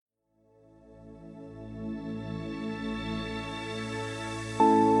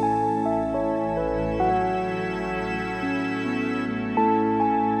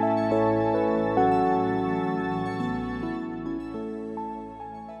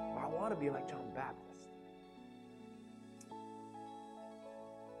be like John the Baptist.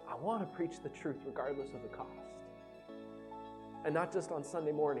 I want to preach the truth regardless of the cost. And not just on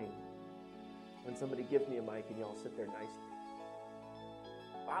Sunday morning when somebody gives me a mic and y'all sit there nicely.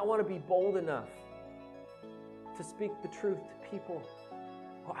 I want to be bold enough to speak the truth to people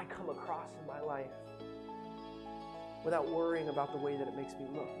who I come across in my life without worrying about the way that it makes me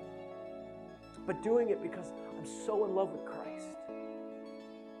look. But doing it because I'm so in love with Christ.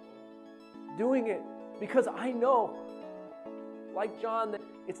 Doing it because I know, like John, that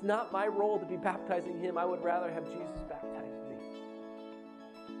it's not my role to be baptizing him. I would rather have Jesus baptize me.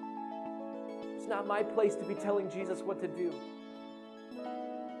 It's not my place to be telling Jesus what to do.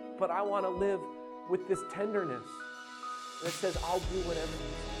 But I want to live with this tenderness that says, I'll do whatever you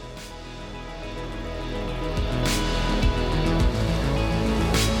say.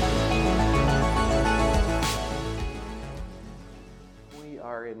 We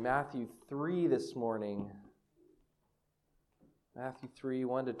are in Matthew 3 this morning. Matthew 3,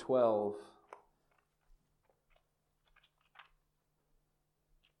 1 to 12.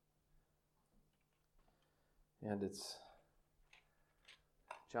 And it's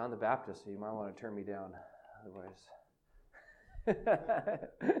John the Baptist, so you might want to turn me down. Otherwise,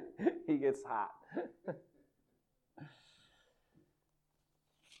 he gets hot.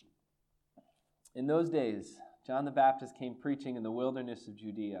 In those days, John the Baptist came preaching in the wilderness of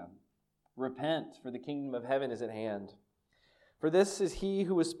Judea. Repent, for the kingdom of heaven is at hand. For this is he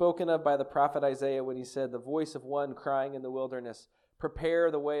who was spoken of by the prophet Isaiah when he said, the voice of one crying in the wilderness,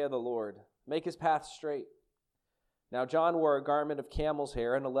 prepare the way of the Lord, make his path straight. Now John wore a garment of camel's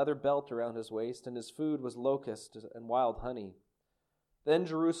hair and a leather belt around his waist, and his food was locusts and wild honey. Then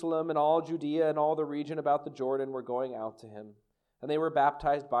Jerusalem and all Judea and all the region about the Jordan were going out to him, and they were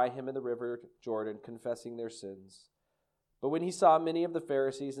baptized by him in the river Jordan, confessing their sins. But when he saw many of the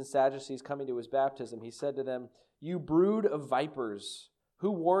Pharisees and Sadducees coming to his baptism, he said to them, you brood of vipers, who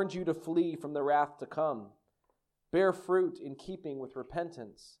warned you to flee from the wrath to come? Bear fruit in keeping with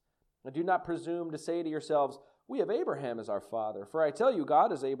repentance, and do not presume to say to yourselves, we have Abraham as our father. For I tell you,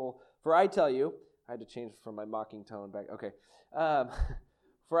 God is able. I had to change from my mocking tone back. Okay.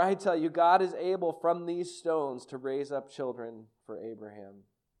 For I tell you, God is able from these stones to raise up children for Abraham.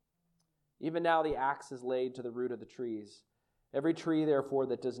 Even now the axe is laid to the root of the trees. Every tree, therefore,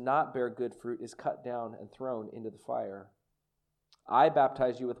 that does not bear good fruit is cut down and thrown into the fire. I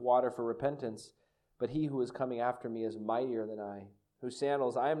baptize you with water for repentance, but he who is coming after me is mightier than I, whose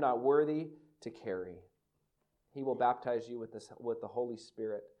sandals I am not worthy to carry. He will baptize you with the Holy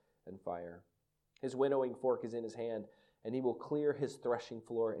Spirit and fire. His winnowing fork is in his hand, and he will clear his threshing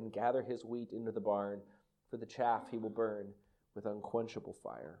floor and gather his wheat into the barn. For the chaff he will burn with unquenchable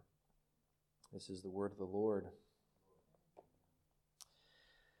fire. This is the word of the Lord.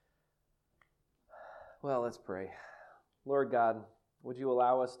 Well, let's pray. Lord God, would you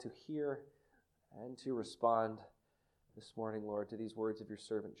allow us to hear and to respond this morning, Lord, to these words of your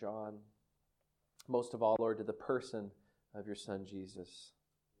servant John. Most of all, Lord, to the person of your Son, Jesus.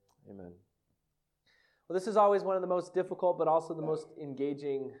 Amen. Well, this is always one of the most difficult, but also the most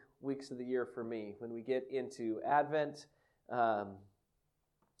engaging weeks of the year for me. When we get into Advent, some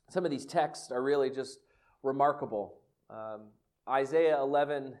of these texts are really just remarkable. Isaiah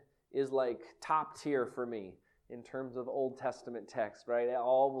 11 is like top tier for me in terms of Old Testament text, right?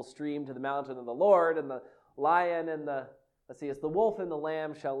 All will stream to the mountain of the Lord, and the lion and it's the wolf and the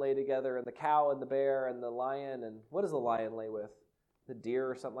lamb shall lay together, and the cow and the bear and the lion, and what does the lion lay with? The deer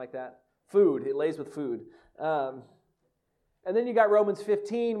or something like that? Food. It lays with food. And then you got Romans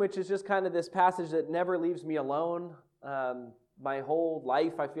 15, which is just kind of this passage that never leaves me alone. My whole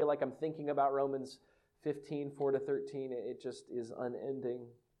life, I feel like I'm thinking about Romans 15, 4 to 13. It just is unending.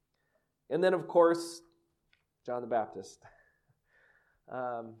 And then, of course, John the Baptist,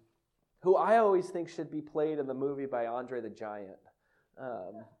 who I always think should be played in the movie by Andre the Giant.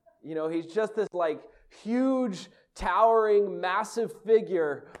 He's just this like huge, towering, massive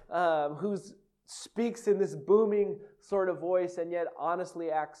figure who speaks in this booming sort of voice and yet honestly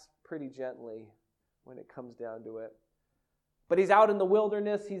acts pretty gently when it comes down to it. But he's out in the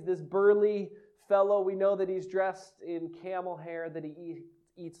wilderness. He's this burly fellow. We know that he's dressed in camel hair, that he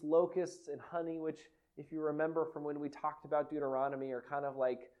eats locusts and honey, which, if you remember from when we talked about Deuteronomy, are kind of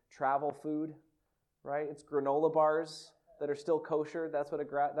like travel food, right? It's granola bars that are still kosher. That's what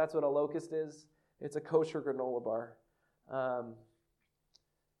a locust is. It's a kosher granola bar.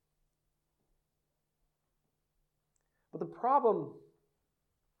 But the problem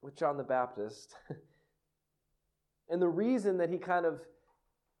with John the Baptist, and the reason that he kind of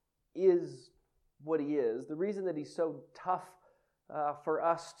is what he is, the reason that he's so tough for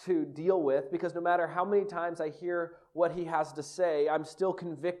us to deal with, because no matter how many times I hear what he has to say, I'm still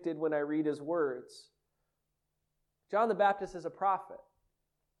convicted when I read his words. John the Baptist is a prophet,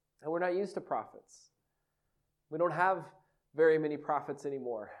 and we're not used to prophets. We don't have very many prophets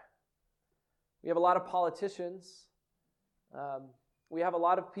anymore. We have a lot of politicians. We have a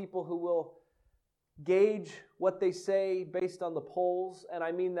lot of people who will gauge what they say based on the polls, and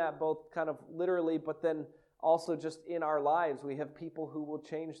I mean that both kind of literally, but then also just in our lives. We have people who will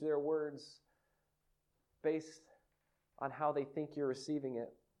change their words based on how they think you're receiving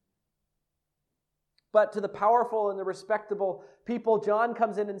it. But to the powerful and the respectable people, John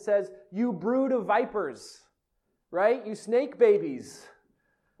comes in and says, "You brood of vipers," right? "You snake babies.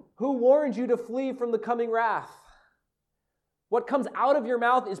 Who warned you to flee from the coming wrath? What comes out of your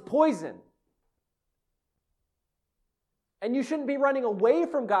mouth is poison." And you shouldn't be running away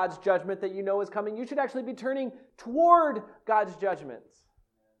from God's judgment that you know is coming. You should actually be turning toward God's judgment.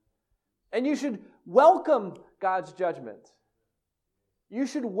 And you should welcome God's judgment. You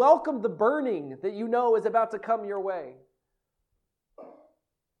should welcome the burning that you know is about to come your way.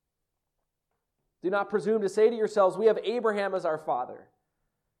 Do not presume to say to yourselves, "We have Abraham as our father."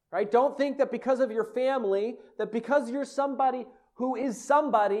 Right? Don't think that because of your family, that because you're somebody who is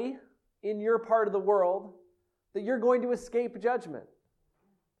somebody in your part of the world, that you're going to escape judgment.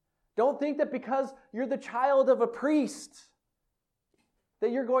 Don't think that because you're the child of a priest,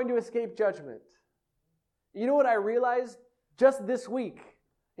 that you're going to escape judgment. You know what I realized just this week?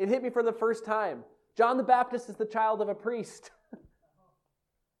 It hit me for the first time. John the Baptist is the child of a priest.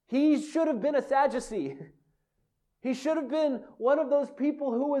 He should have been a Sadducee. He should have been one of those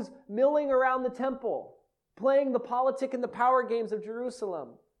people who was milling around the temple, playing the politic and the power games of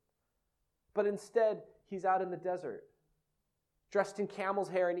Jerusalem. But instead, he's out in the desert, dressed in camel's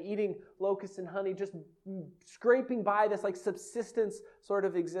hair and eating locusts and honey, just scraping by this like subsistence sort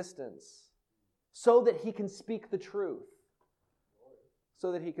of existence, so that he can speak the truth,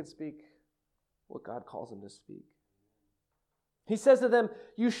 so that he can speak what God calls him to speak. He says to them,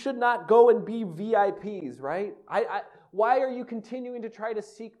 "You should not go and be VIPs," right? Why are you continuing to try to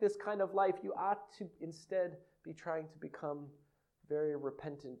seek this kind of life? You ought to instead be trying to become very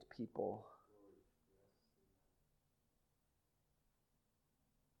repentant people.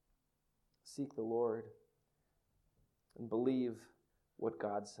 Seek the Lord and believe what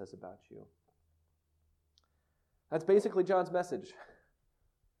God says about you. That's basically John's message.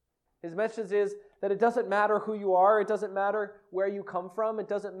 His message is that it doesn't matter who you are, it doesn't matter where you come from, it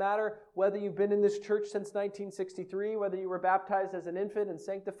doesn't matter whether you've been in this church since 1963, whether you were baptized as an infant and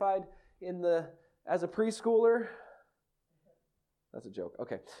sanctified as a preschooler. That's a joke.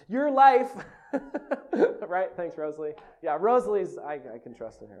 Okay. Your life, right? Thanks, Rosalie. Yeah, Rosalie's, I can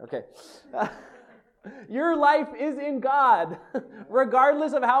trust in her. Okay. Your life is in God,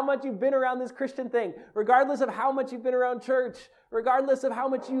 regardless of how much you've been around this Christian thing, regardless of how much you've been around church, regardless of how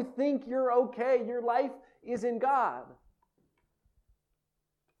much you think you're okay, your life is in God.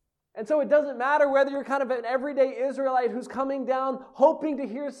 And so it doesn't matter whether you're kind of an everyday Israelite who's coming down hoping to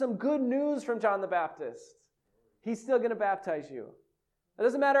hear some good news from John the Baptist. He's still going to baptize you. It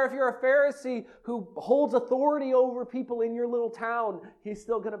doesn't matter if you're a Pharisee who holds authority over people in your little town. He's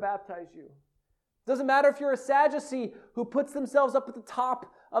still going to baptize you. It doesn't matter if you're a Sadducee who puts themselves up at the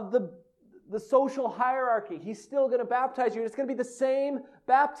top of the social hierarchy. He's still going to baptize you. It's going to be the same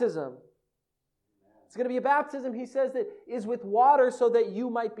baptism. It's going to be a baptism, he says, that is with water so that you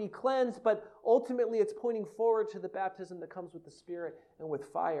might be cleansed, but ultimately it's pointing forward to the baptism that comes with the Spirit and with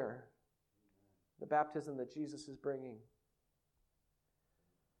fire. The baptism that Jesus is bringing.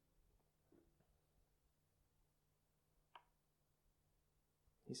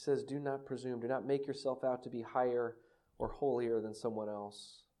 He says, do not presume, do not make yourself out to be higher or holier than someone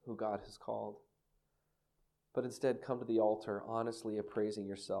else who God has called, but instead come to the altar honestly appraising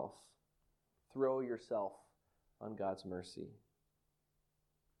yourself. Throw yourself on God's mercy.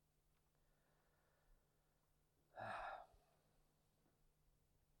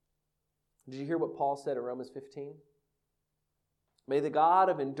 Did you hear what Paul said in Romans 15? May the God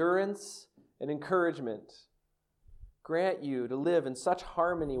of endurance and encouragement grant you to live in such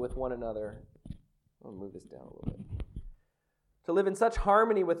harmony with one another. I'll move this down a little bit. To live in such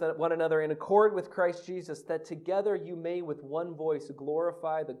harmony with one another in accord with Christ Jesus, that together you may with one voice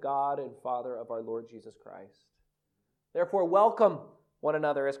glorify the God and Father of our Lord Jesus Christ. Therefore, welcome one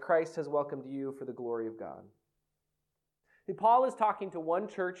another as Christ has welcomed you for the glory of God. See, Paul is talking to one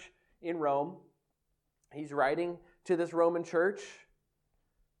church in Rome. He's writing to this Roman church,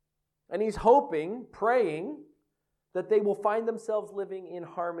 and he's hoping, praying, that they will find themselves living in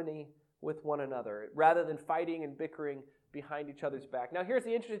harmony with one another, rather than fighting and bickering behind each other's back. Now, here's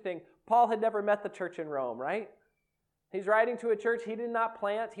the interesting thing. Paul had never met the church in Rome, right? He's writing to a church he did not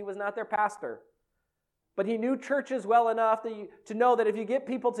plant. He was not their pastor. But he knew churches well enough to know that if you get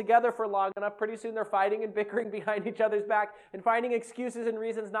people together for long enough, pretty soon they're fighting and bickering behind each other's back and finding excuses and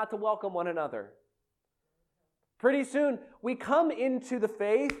reasons not to welcome one another. Pretty soon, we come into the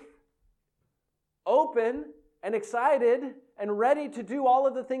faith open and excited and ready to do all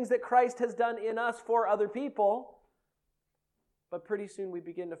of the things that Christ has done in us for other people. But pretty soon we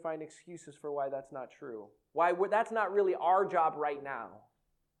begin to find excuses for why that's not true. Why that's not really our job right now.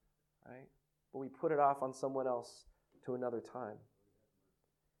 Right? But we put it off on someone else to another time.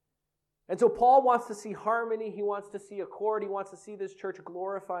 And so Paul wants to see harmony. He wants to see accord. He wants to see this church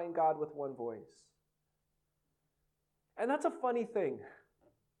glorifying God with one voice. And that's a funny thing.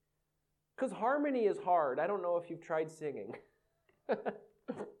 Because harmony is hard. I don't know if you've tried singing.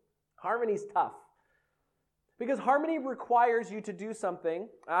 Harmony's tough. Because harmony requires you to do something.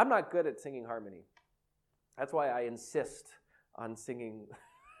 I'm not good at singing harmony. That's why I insist on singing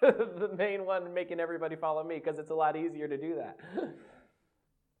the main one, making everybody follow me, because it's a lot easier to do that.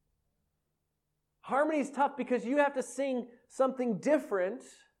 Harmony's tough because you have to sing something different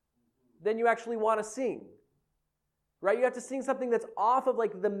than you actually want to sing. Right? You have to sing something that's off of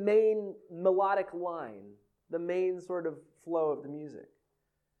like the main melodic line, the main sort of flow of the music.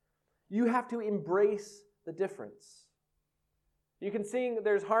 You have to embrace the difference. You can sing,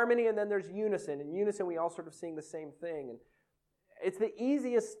 there's harmony and then there's unison. In unison, we all sort of sing the same thing. And it's the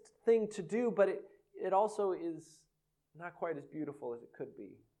easiest thing to do, but it also is not quite as beautiful as it could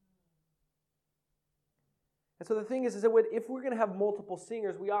be. And so the thing is that if we're going to have multiple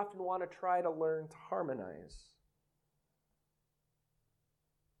singers, we often want to try to learn to harmonize.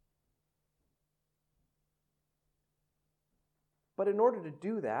 But in order to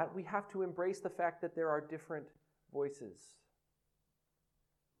do that, we have to embrace the fact that there are different voices.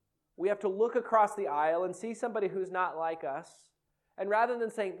 We have to look across the aisle and see somebody who's not like us. And rather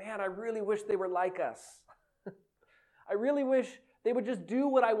than saying, man, I really wish they were like us. I really wish they would just do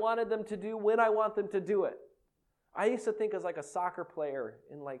what I wanted them to do when I want them to do it. I used to think as like a soccer player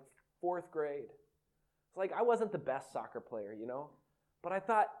in like 4th grade. It's like I wasn't the best soccer player, you know? But I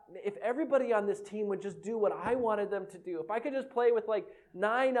thought, if everybody on this team would just do what I wanted them to do, if I could just play with like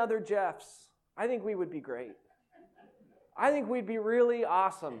 9 other Jeffs, I think we would be great. I think we'd be really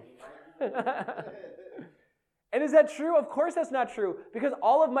awesome. And is that true? Of course that's not true, because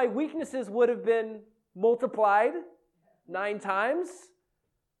all of my weaknesses would have been multiplied 9 times.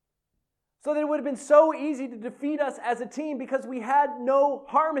 So that it would have been so easy to defeat us as a team because we had no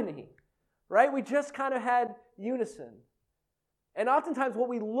harmony, right? We just kind of had unison. And oftentimes what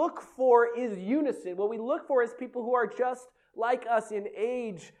we look for is unison. What we look for is people who are just like us in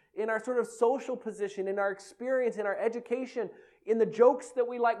age, in our sort of social position, in our experience, in our education, in the jokes that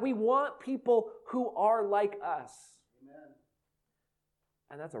we like. We want people who are like us. Amen.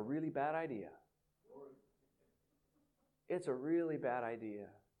 And that's a really bad idea. It's a really bad idea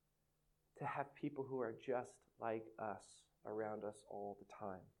to have people who are just like us around us all the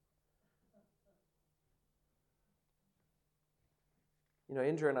time. You know,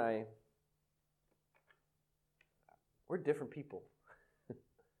 Indra and I, we're different people.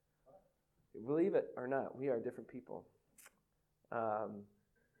 Believe it or not, we are different people.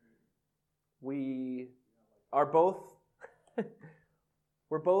 We are both,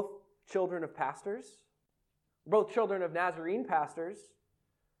 we're both children of pastors. We're both children of Nazarene pastors.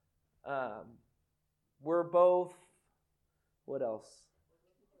 We're both, what else?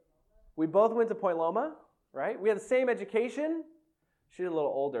 We both went to Point Loma, right? We had the same education. She's a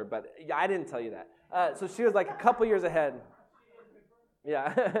little older, but yeah, I didn't tell you that. So she was like a couple years ahead.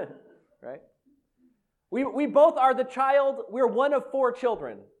 Yeah, right? We both are the child, we're one of 4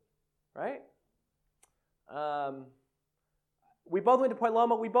 children, right? We both went to Point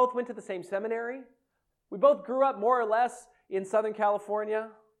Loma. We both went to the same seminary. We both grew up more or less in Southern California,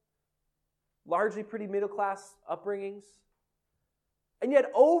 largely pretty middle-class upbringings. And yet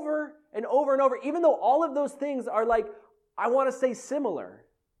over and over and over, even though all of those things are like, I want to say similar,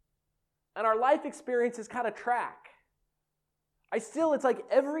 and our life experiences kind of track, it's like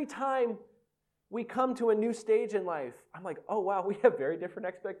every time we come to a new stage in life, I'm like, oh wow, we have very different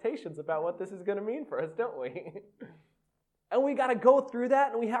expectations about what this is going to mean for us, don't we? And we got to go through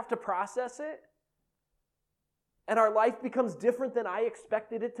that, and we have to process it. And our life becomes different than I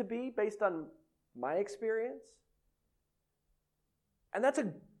expected it to be based on my experience. And that's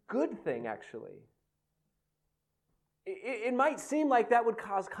a good thing, actually. It might seem like that would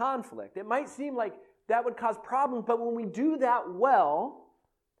cause conflict. It might seem like that would cause problems, but when we do that well,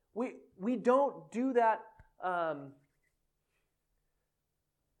 we don't do that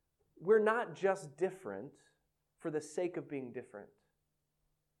we're not just different for the sake of being different.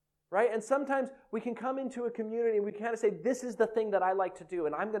 Right? And sometimes we can come into a community and we kind of say, this is the thing that I like to do,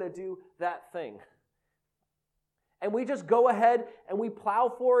 and I'm going to do that thing. And we just go ahead and we plow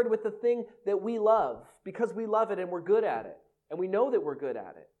forward with the thing that we love because we love it and we're good at it. And we know that we're good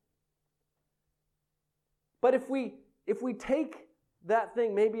at it. But if we take that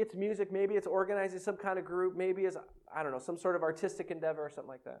thing, maybe it's music, maybe it's organizing some kind of group, maybe it's, I don't know, some sort of artistic endeavor or something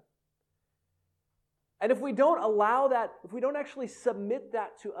like that. And if we don't allow that, if we don't actually submit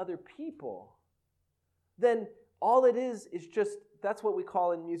that to other people, then all it is just, that's what we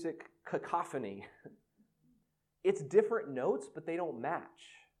call in music cacophony. It's different notes, but they don't match.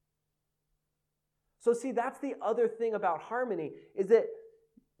 So see, that's the other thing about harmony, is that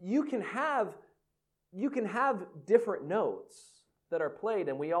you can have different notes that are played,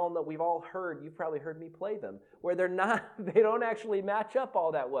 and we all know, we've all heard, you've probably heard me play them, where they don't actually match up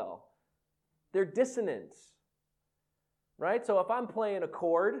all that well. They're dissonant, right? So if I'm playing a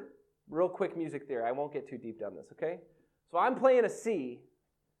chord, real quick music theory, I won't get too deep down this, okay? So I'm playing a C.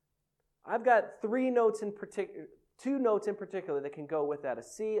 I've got two notes in particular that can go with that, a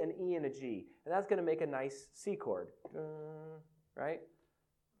C, an E, and a G. And that's going to make a nice C chord, right?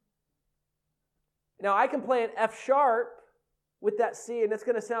 Now I can play an F sharp with that C, and it's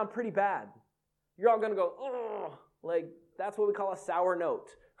going to sound pretty bad. You're all going to go, oh, like that's what we call a sour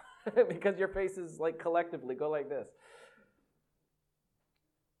note. Because your faces like collectively go like this.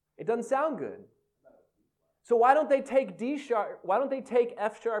 It doesn't sound good. So why don't they take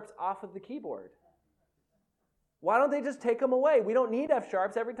F sharps off of the keyboard? Why don't they just take them away? We don't need F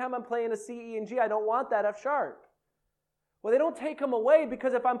sharps. Every time I'm playing a C, E, and G, I don't want that F sharp. Well, they don't take them away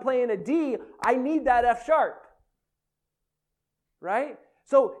because if I'm playing a D, I need that F sharp. Right?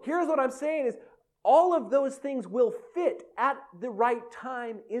 So here's what I'm saying is, all of those things will fit at the right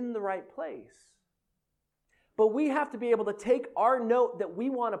time in the right place. But we have to be able to take our note that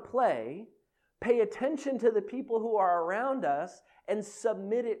we want to play, pay attention to the people who are around us, and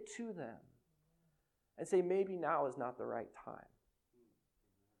submit it to them. And say, maybe now is not the right time.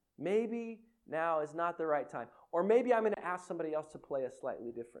 Maybe now is not the right time. Or maybe I'm going to ask somebody else to play a slightly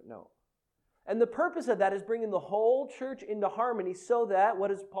different note. And the purpose of that is bringing the whole church into harmony so that, what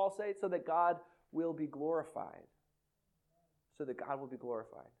does Paul say? So that God will be glorified. So that God will be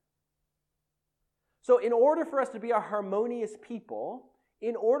glorified. So in order for us to be a harmonious people,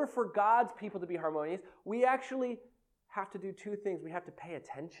 in order for God's people to be harmonious, we actually have to do two things. We have to pay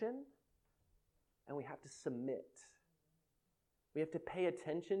attention and we have to submit. We have to pay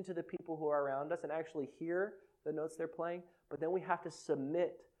attention to the people who are around us and actually hear the notes they're playing, but then we have to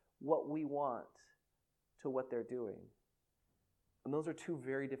submit what we want to what they're doing. And those are two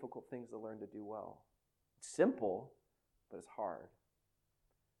very difficult things to learn to do well. It's simple, but it's hard.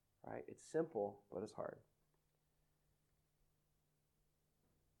 Right? It's simple, but it's hard.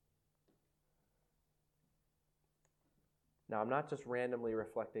 Now, I'm not just randomly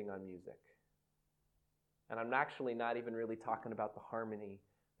reflecting on music. And I'm actually not even really talking about the harmony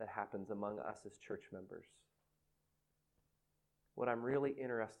that happens among us as church members. What I'm really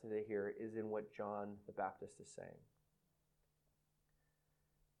interested in here is in what John the Baptist is saying.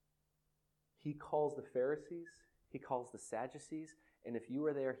 He calls the Pharisees, he calls the Sadducees, and if you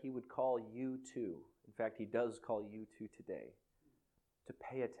were there, he would call you too. In fact, he does call you too today to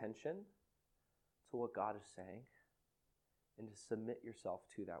pay attention to what God is saying and to submit yourself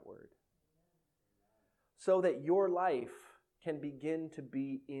to that word. So that your life can begin to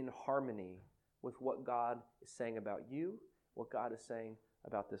be in harmony with what God is saying about you, what God is saying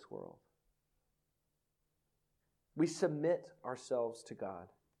about this world. We submit ourselves to God.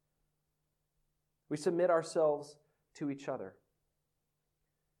 We submit ourselves to each other.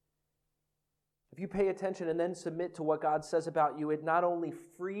 If you pay attention and then submit to what God says about you, it not only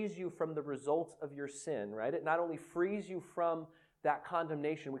frees you from the results of your sin, right? It not only frees you from that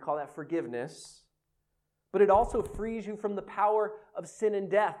condemnation, we call that forgiveness, but it also frees you from the power of sin and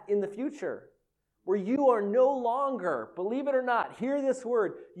death in the future, where you are no longer, believe it or not, hear this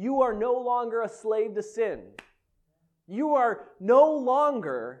word, you are no longer a slave to sin. You are no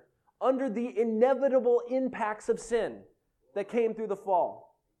longer under the inevitable impacts of sin that came through the fall.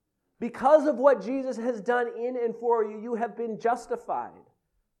 Because of what Jesus has done in and for you, you have been justified.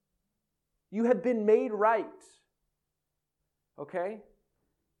 You have been made right. Okay?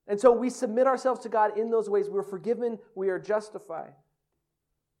 And so we submit ourselves to God in those ways. We're forgiven. We are justified.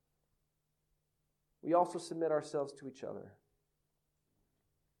 We also submit ourselves to each other.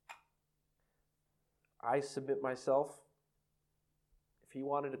 I submit myself. If he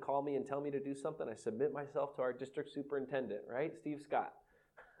wanted to call me and tell me to do something, I submit myself to our district superintendent, right? Steve Scott.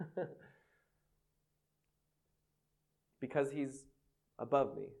 because he's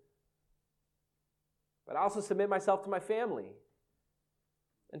above me. But I also submit myself to my family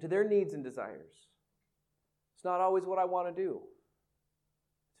and to their needs and desires. It's not always what I want to do.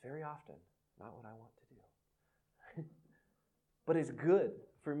 It's very often not what I want to do. But it's good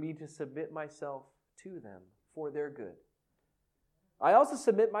for me to submit myself to them for their good. I also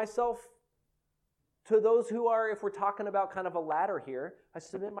submit myself to those who are, if we're talking about kind of a ladder here, I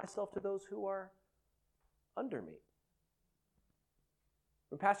submit myself to those who are under me.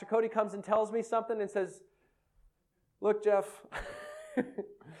 When Pastor Cody comes and tells me something and says, look, Jeff,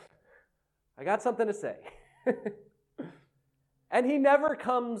 I got something to say. And he never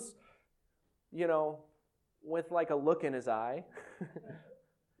comes, with like a look in his eye.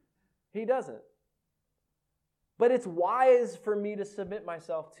 He doesn't. But it's wise for me to submit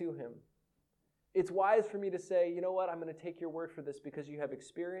myself to him. It's wise for me to say, you know what, I'm going to take your word for this because you have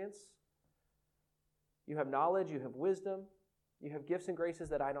experience, you have knowledge, you have wisdom, you have gifts and graces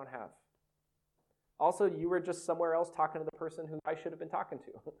that I don't have. Also, you were just somewhere else talking to the person who I should have been talking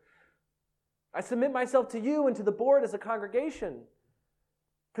to. I submit myself to you and to the board as a congregation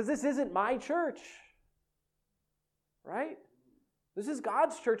because this isn't my church, right? This is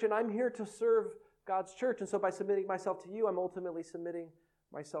God's church, and I'm here to serve God's church. And so by submitting myself to you, I'm ultimately submitting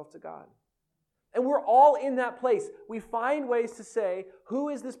myself to God. And we're all in that place. We find ways to say, who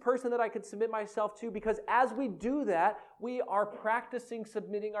is this person that I could submit myself to? Because as we do that, we are practicing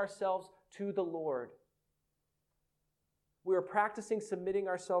submitting ourselves to the Lord. We are practicing submitting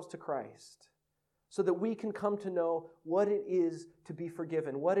ourselves to Christ so that we can come to know what it is to be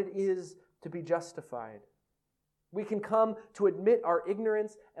forgiven, what it is to be justified. We can come to admit our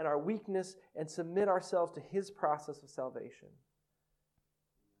ignorance and our weakness and submit ourselves to His process of salvation.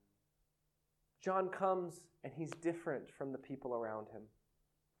 John comes and he's different from the people around him.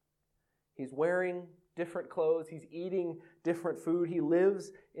 He's wearing different clothes. He's eating different food. He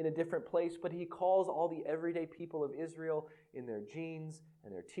lives in a different place, but he calls all the everyday people of Israel in their jeans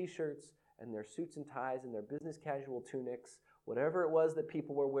and their t-shirts and their suits and ties and their business casual tunics, whatever it was that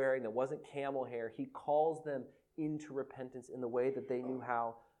people were wearing that wasn't camel hair, he calls them into repentance in the way that they knew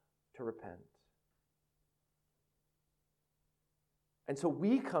how to repent. And so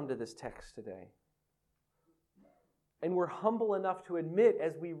we come to this text today, and we're humble enough to admit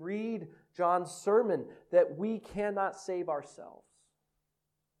as we read John's sermon that we cannot save ourselves,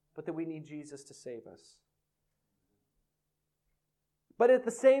 but that we need Jesus to save us. But at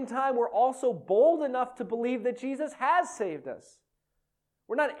the same time, we're also bold enough to believe that Jesus has saved us.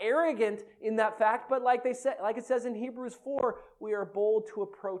 We're not arrogant in that fact, but like it says in Hebrews 4, we are bold to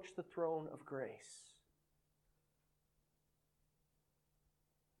approach the throne of grace.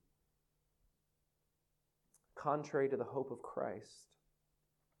 Contrary to the hope of Christ,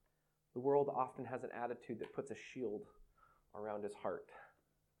 the world often has an attitude that puts a shield around his heart.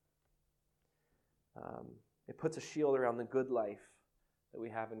 It puts a shield around the good life that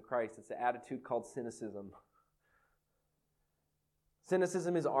we have in Christ. It's an attitude called cynicism.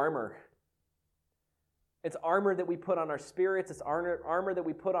 Cynicism is armor. It's armor that we put on our spirits. It's armor that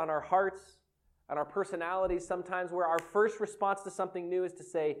we put on our hearts, on our personalities sometimes, where our first response to something new is to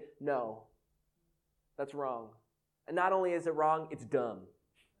say, no, that's wrong. And not only is it wrong, it's dumb.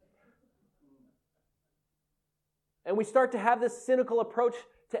 And we start to have this cynical approach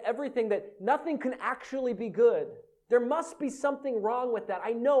to everything that nothing can actually be good. There must be something wrong with that.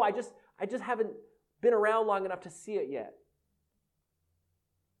 I know, I just haven't been around long enough to see it yet.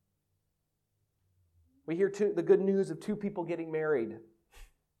 We hear the good news of two people getting married.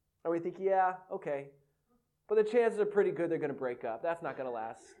 And we think, yeah, okay. But the chances are pretty good they're going to break up. That's not going to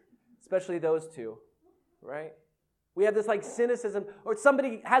last. Especially those two, right? We have this like cynicism. Or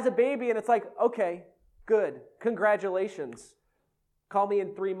somebody has a baby and it's like, okay, good. Congratulations. Call me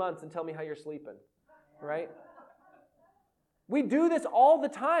in 3 months and tell me how you're sleeping, right? We do this all the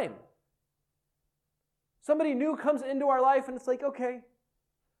time. Somebody new comes into our life and it's like, okay,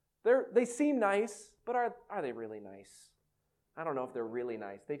 they seem nice, but are they really nice? I don't know if they're really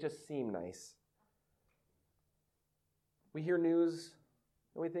nice. They just seem nice. We hear news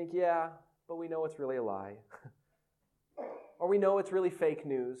and we think, yeah, but we know it's really a lie. Or we know it's really fake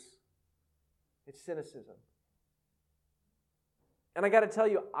news. It's cynicism. And I got to tell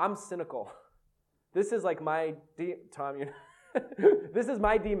you, I'm cynical. This is like my Tom, this is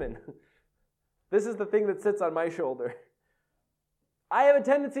my demon. This is the thing that sits on my shoulder. I have a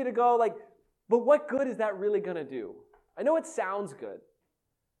tendency to go like, but what good is that really going to do? I know it sounds good,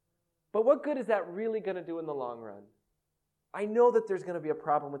 but what good is that really going to do in the long run? I know that there's going to be a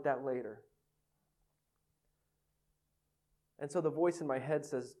problem with that later. And so the voice in my head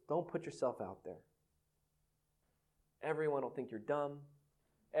says, don't put yourself out there. Everyone will think you're dumb.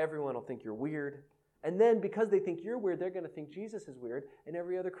 Everyone will think you're weird. And then because they think you're weird, they're going to think Jesus is weird and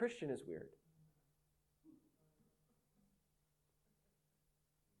every other Christian is weird.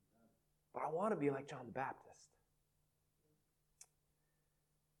 But I want to be like John the Baptist.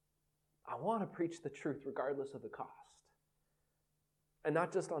 I want to preach the truth regardless of the cost. And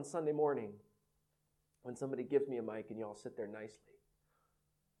not just on Sunday morning when somebody gives me a mic and y'all sit there nicely.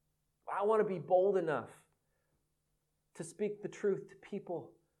 I want to be bold enough to speak the truth to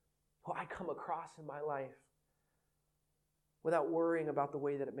people who I come across in my life without worrying about the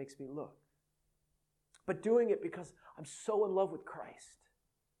way that it makes me look. But doing it because I'm so in love with Christ.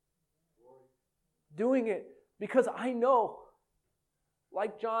 Doing it because I know,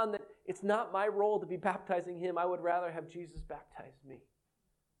 like John, that it's not my role to be baptizing him. I would rather have Jesus baptize me.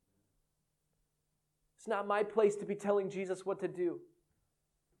 It's not my place to be telling Jesus what to do.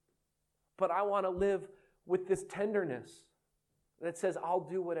 But I want to live with this tenderness that says, I'll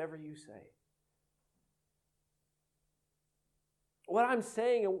do whatever you say. What I'm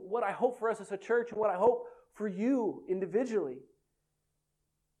saying and what I hope for us as a church and what I hope for you individually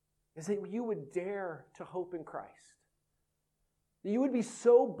is that you would dare to hope in Christ. That you would be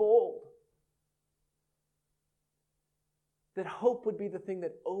so bold that hope would be the thing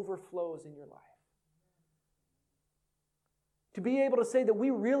that overflows in your life. To be able to say that we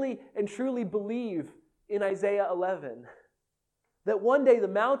really and truly believe in Isaiah 11, that one day the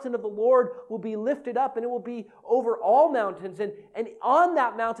mountain of the Lord will be lifted up and it will be over all mountains, and on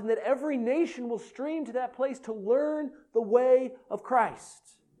that mountain that every nation will stream to that place to learn the way of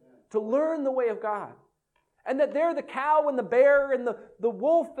Christ, to learn the way of God. And that there the cow and the bear and the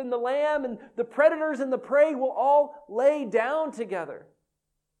wolf and the lamb and the predators and the prey will all lay down together.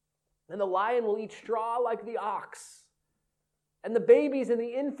 And the lion will eat straw like the ox. And the babies and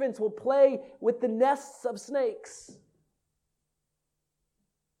the infants will play with the nests of snakes.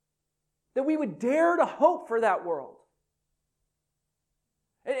 That we would dare to hope for that world.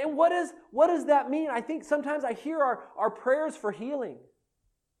 And what does that mean? I think sometimes I hear our prayers for healing.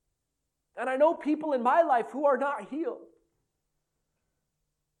 And I know people in my life who are not healed.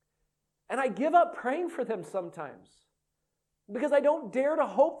 And I give up praying for them sometimes because I don't dare to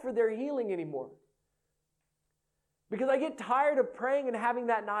hope for their healing anymore. Because I get tired of praying and having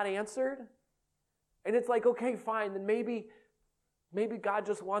that not answered. And it's like, okay, fine, then maybe God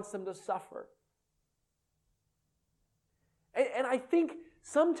just wants them to suffer. And I think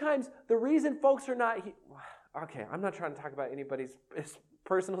sometimes the reason folks are not... Okay, I'm not trying to talk about anybody's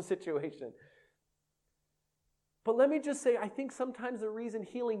personal situation. But let me just say, I think sometimes the reason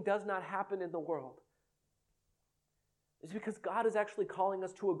healing does not happen in the world is because God is actually calling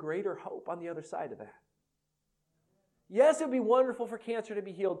us to a greater hope on the other side of that. Yes, it would be wonderful for cancer to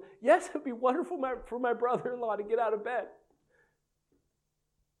be healed. Yes, it would be wonderful for my brother-in-law to get out of bed.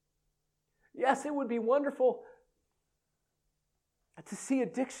 Yes, it would be wonderful to see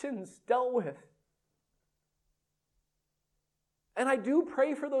addictions dealt with. And I do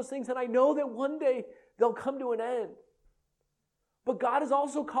pray for those things, and I know that one day they'll come to an end. But God is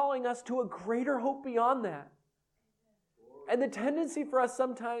also calling us to a greater hope beyond that. And the tendency for us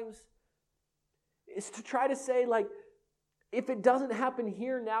sometimes is to try to say, like, if it doesn't happen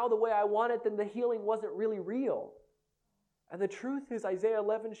here now the way I want it, then the healing wasn't really real. And the truth is, Isaiah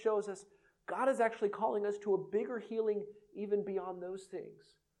 11 shows us God is actually calling us to a bigger healing even beyond those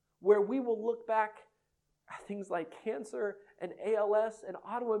things, where we will look back at things like cancer and ALS and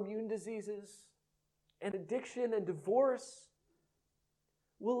autoimmune diseases and addiction and divorce.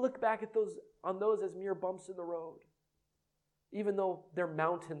 We'll look back at those as mere bumps in the road, even though they're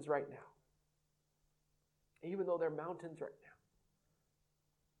mountains right now. Even though they're mountains right now.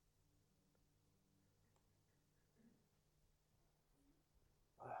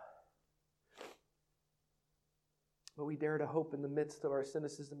 But we dare to hope in the midst of our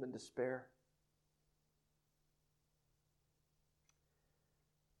cynicism and despair.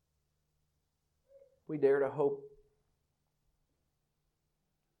 We dare to hope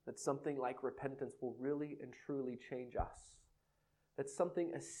that something like repentance will really and truly change us. That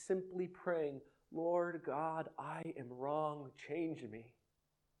something as simply praying, Lord God, I am wrong, change me,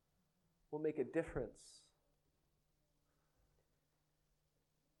 will make a difference.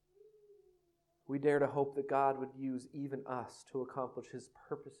 We dare to hope that God would use even us to accomplish His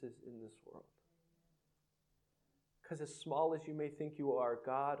purposes in this world. Because as small as you may think you are,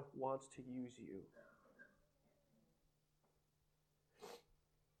 God wants to use you.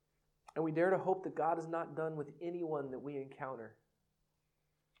 And we dare to hope that God is not done with anyone that we encounter.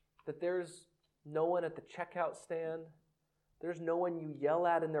 That there's no one at the checkout stand There's no one you yell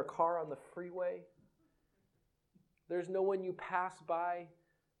at in their car on the freeway. There's no one you pass by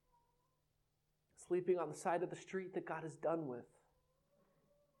sleeping on the side of the street that God is done with.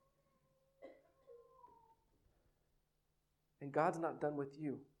 And God's not done with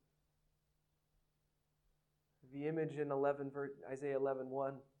you. The image in Isaiah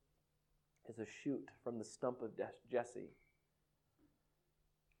 11:1 is a shoot from the stump of Jesse.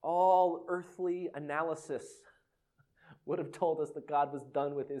 All earthly analysis would have told us that God was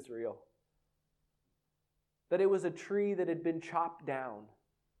done with Israel. That it was a tree that had been chopped down.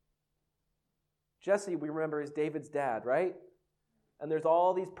 Jesse, we remember, is David's dad, right? And there's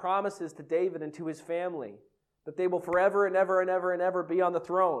all these promises to David and to his family that they will forever and ever and ever and ever be on the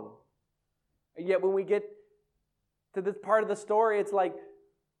throne. And yet when we get to this part of the story, it's like,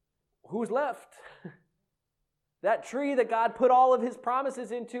 who's left? That tree that God put all of his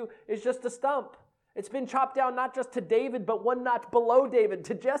promises into is just a stump. It's been chopped down not just to David, but one notch below David,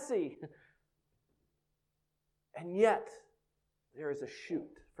 to Jesse. And yet, there is a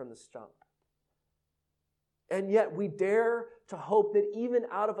shoot from the stump. And yet, we dare to hope that even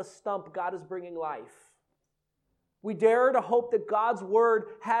out of a stump, God is bringing life. We dare to hope that God's word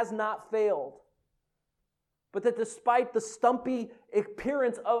has not failed. But that despite the stumpy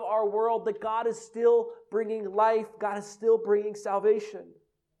appearance of our world, that God is still bringing life, God is still bringing salvation.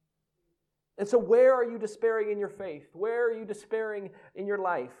 And so where are you despairing in your faith? Where are you despairing in your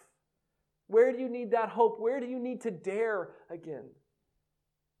life? Where do you need that hope? Where do you need to dare again?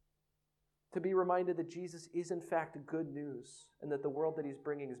 To be reminded that Jesus is in fact good news and that the world that he's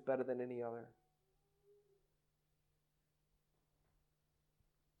bringing is better than any other.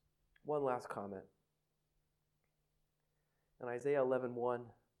 One last comment. In Isaiah 11:1,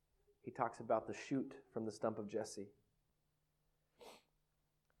 he talks about the shoot from the stump of Jesse.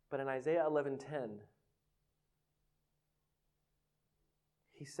 But in Isaiah 11:10,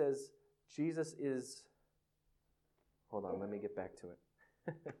 he says Jesus is... Hold on, let me get back to it.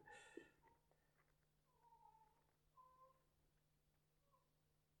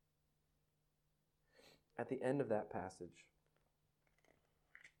 At the end of that passage,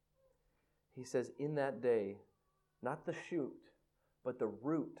 he says, in that day, not the shoot, but the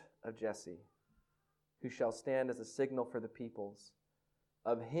root of Jesse, who shall stand as a signal for the peoples.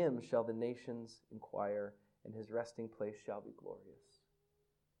 Of him shall the nations inquire, and his resting place shall be glorious.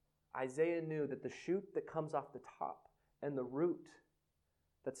 Isaiah knew that the shoot that comes off the top and the root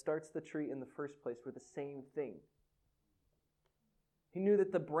that starts the tree in the first place were the same thing. He knew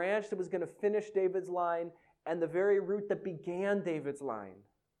that the branch that was going to finish David's line and the very root that began David's line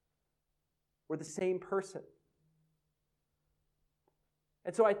were the same person.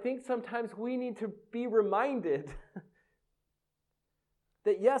 And so I think sometimes we need to be reminded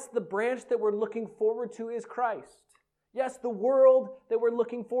that yes, the branch that we're looking forward to is Christ. Yes, the world that we're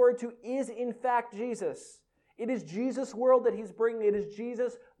looking forward to is in fact Jesus. It is Jesus' world that he's bringing. It is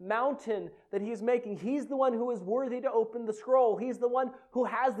Jesus' mountain that he's making. He's the one who is worthy to open the scroll. He's the one who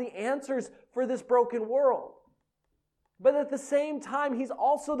has the answers for this broken world. But at the same time, he's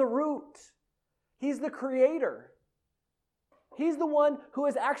also the root. He's the creator. He's the one who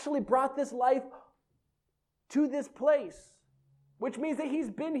has actually brought this life to this place, which means that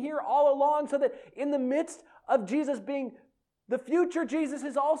he's been here all along, so that in the midst of Jesus being the future, Jesus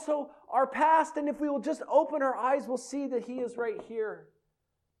is also our past. And if we will just open our eyes, we'll see that he is right here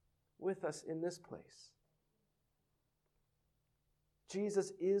with us in this place.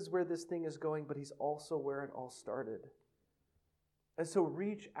 Jesus is where this thing is going, but he's also where it all started. And so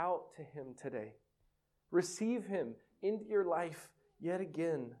reach out to him today. Receive him into your life yet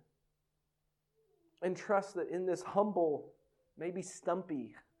again. And trust that in this humble, maybe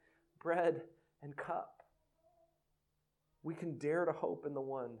stumpy bread and cup, we can dare to hope in the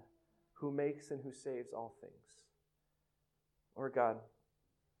one who makes and who saves all things. Lord God,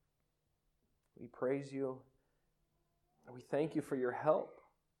 we praise you and we thank you for your help.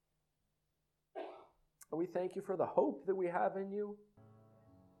 And we thank you for the hope that we have in you.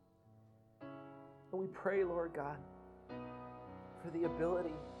 And we pray, Lord God, for the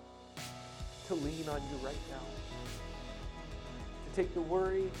ability to lean on you right now. To take the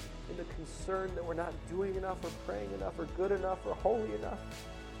worry and the concern that we're not doing enough or praying enough or good enough or holy enough.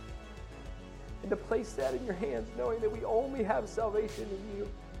 And to place that in your hands, knowing that we only have salvation in you.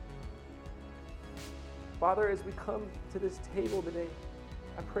 Father, as we come to this table today,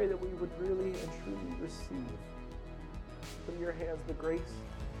 I pray that we would really and truly receive from your hands the grace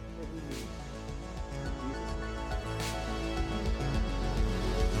that we need.